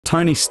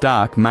Tony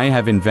Stark may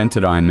have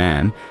invented Iron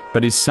Man,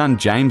 but his son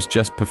James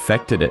just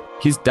perfected it.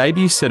 His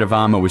debut set of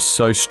armor was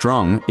so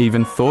strong,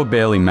 even Thor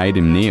barely made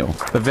him kneel.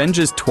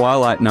 Avengers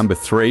Twilight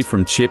 #3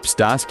 from Chip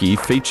Zdarsky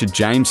featured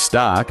James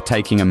Stark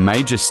taking a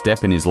major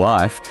step in his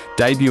life,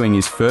 debuting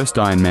his first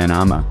Iron Man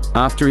armor.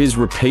 After his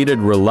repeated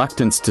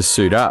reluctance to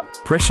suit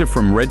up, pressure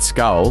from Red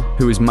Skull,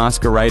 who is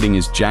masquerading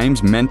as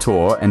James'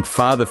 mentor and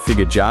father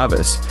figure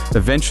Jarvis,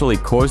 eventually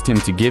caused him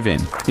to give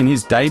in. In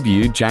his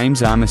debut,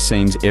 James' armor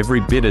seems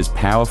every bit as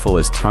powerful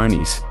as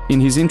Tony's. In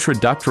his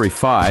introductory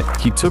fight,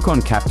 he took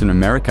on Captain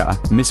America,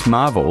 Miss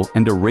Marvel,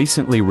 and a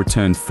recently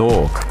returned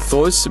Thor.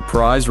 Thor's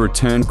surprise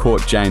return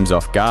caught James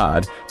off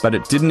guard, but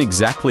it didn't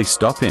exactly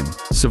stop him.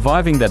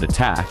 Surviving that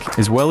attack,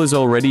 as well as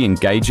already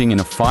engaging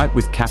in a fight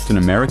with Captain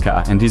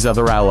America and his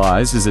other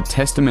allies, is a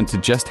testament to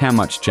just how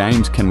much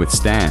James can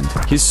withstand.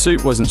 His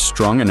suit wasn't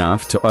strong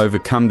enough to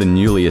overcome the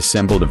newly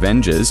assembled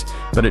Avengers,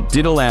 but it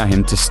did allow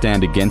him to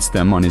stand against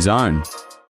them on his own.